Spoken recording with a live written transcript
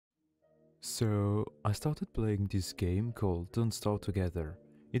So, I started playing this game called Don't Starve Together.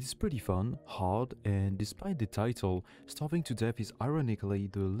 It is pretty fun, hard, and despite the title, starving to death is ironically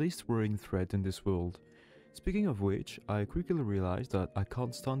the least worrying threat in this world. Speaking of which, I quickly realized that I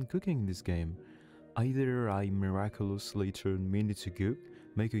can't stand cooking in this game. Either I miraculously turn meat into goop,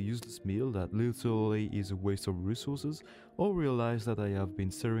 make a useless meal that literally is a waste of resources, or realize that I have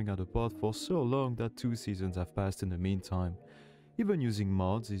been staring at a pot for so long that 2 seasons have passed in the meantime. Even using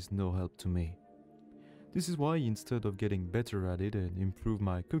mods is no help to me. This is why instead of getting better at it and improve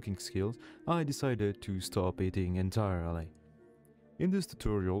my cooking skills, I decided to stop eating entirely. In this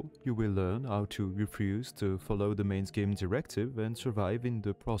tutorial, you will learn how to refuse to follow the main game directive and survive in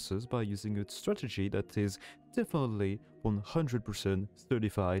the process by using a strategy that is definitely 100%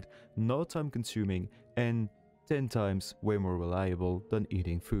 certified, not time consuming, and 10 times way more reliable than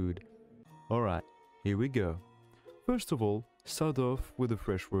eating food. Alright, here we go. First of all, start off with a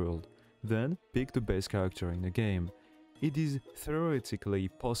fresh world, then pick the best character in the game. It is theoretically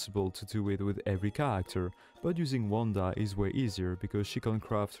possible to do it with every character, but using Wanda is way easier because she can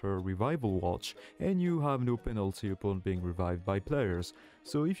craft her revival watch and you have no penalty upon being revived by players.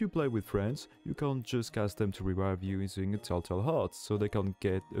 So if you play with friends, you can't just cast them to revive you using a Telltale Heart, so they can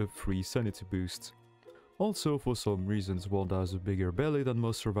get a free sanity boost. Also, for some reasons, Wanda has a bigger belly than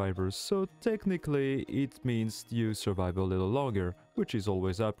most survivors, so technically it means you survive a little longer, which is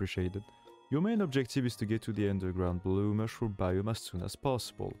always appreciated. Your main objective is to get to the underground blue mushroom biome as soon as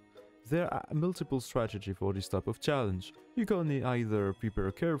possible. There are multiple strategies for this type of challenge. You can either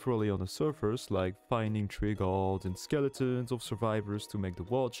prepare carefully on the surface, like finding tree guards and skeletons of survivors to make the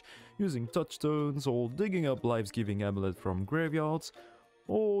watch, using touchstones, or digging up life-giving amulets from graveyards,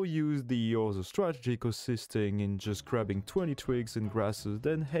 or use the other strategy consisting in just grabbing 20 twigs and grasses,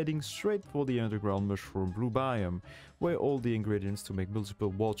 then heading straight for the underground mushroom blue biome, where all the ingredients to make multiple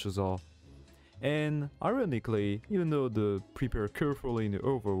watches are. And ironically, even though the prepare carefully in the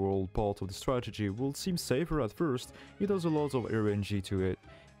overworld part of the strategy will seem safer at first, it has a lot of RNG to it.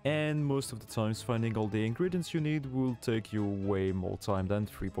 And most of the times finding all the ingredients you need will take you way more time than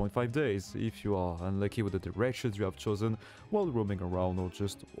 3.5 days if you are unlucky with the directions you have chosen while roaming around or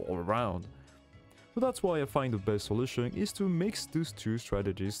just all around. So that's why I find the best solution is to mix those two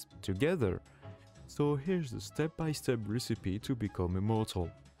strategies together. So here's the step-by-step recipe to become immortal.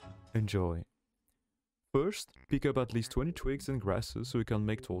 Enjoy! First, pick up at least 20 twigs and grasses so you can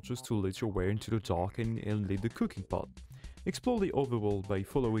make torches to lit your way into the dark and lit the cooking pot. Explore the overworld by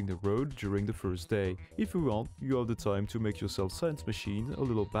following the road during the first day. If you want, you have the time to make yourself science machine, a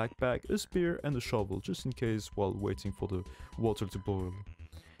little backpack, a spear and a shovel just in case while waiting for the water to boil.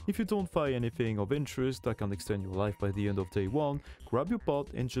 If you don't find anything of interest that can extend your life by the end of day 1, grab your pot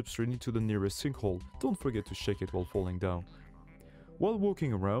and jump straight into the nearest sinkhole. Don't forget to shake it while falling down. While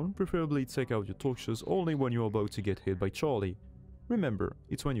walking around, preferably take out your torches only when you're about to get hit by Charlie. Remember,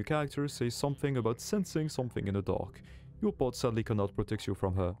 it's when your character says something about sensing something in the dark. Your pot sadly cannot protect you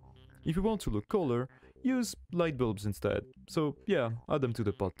from her. If you want to look cooler, use light bulbs instead, so yeah, add them to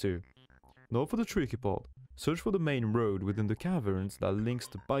the pot too. Now for the tricky part. Search for the main road within the caverns that links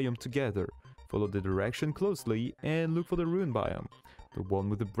the biome together. Follow the direction closely and look for the ruin biome, the one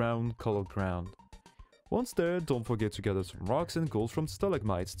with the brown colored ground. Once there, don't forget to gather some rocks and gold from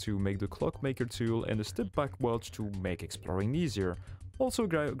stalagmites to make the clockmaker tool and a step-back watch to make exploring easier. Also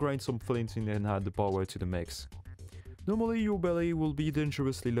grind some flint in and add the power to the mix. Normally your belly will be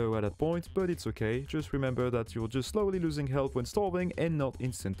dangerously low at that point, but it's okay, just remember that you're just slowly losing health when starving and not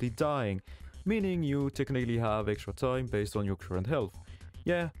instantly dying, meaning you technically have extra time based on your current health.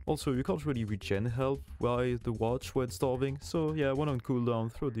 Yeah, also you can't really regen health while the watch when starving, so yeah, when on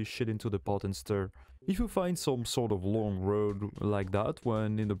cooldown, throw this shit into the pot and stir. If you find some sort of long road like that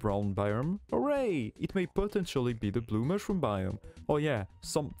when in the brown biome, hooray! It may potentially be the blue mushroom biome. Oh yeah,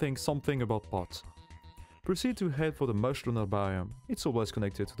 something about pots. Proceed to head for the mushroom biome. It's always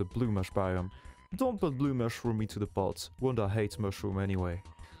connected to the blue mush biome. Don't put blue mushroom into the pot, Wanda hates mushroom anyway.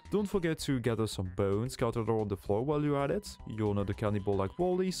 Don't forget to gather some bones scattered on the floor while you're at it. You're not a cannibal like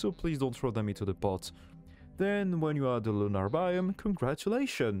Wally, so please don't throw them into the pot. Then, when you are at the lunar biome,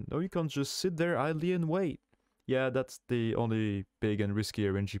 congratulations! Now you can't just sit there idly and wait. Yeah, that's the only big and risky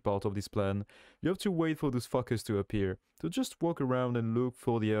RNG part of this plan. You have to wait for those fuckers to appear. So just walk around and look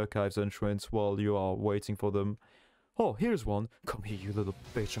for the archives entrance while you are waiting for them. Oh, here's one. Come here, you little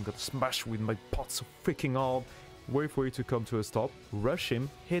bitch, I'm gonna smash with my pot so freaking hard. Wait for it to come to a stop, rush him,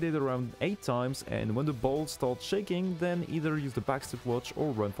 hit it around 8 times, and when the ball starts shaking, then either use the backstep watch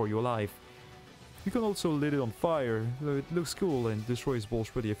or run for your life. You can also lit it on fire, though it looks cool and destroys balls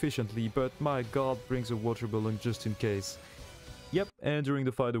pretty efficiently, but my god, brings a water balloon just in case. Yep, and during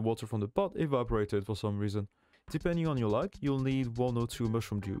the fight the water from the pot evaporated for some reason. Depending on your luck, you'll need 1 or 2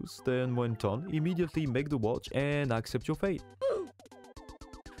 mushroom juice, then when done, immediately make the watch and accept your fate.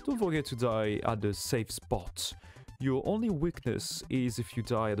 Don't forget to die at the safe spot. Your only weakness is if you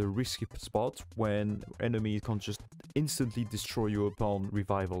die at a risky spot when enemies can just instantly destroy you upon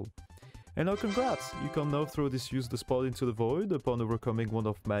revival. And now congrats, you can now throw this useless spot into the void upon overcoming one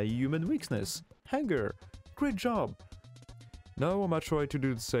of my human weakness, hunger. Great job! Now I'm gonna try to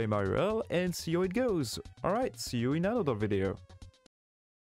do the same IRL and see how it goes. Alright, see you in another video.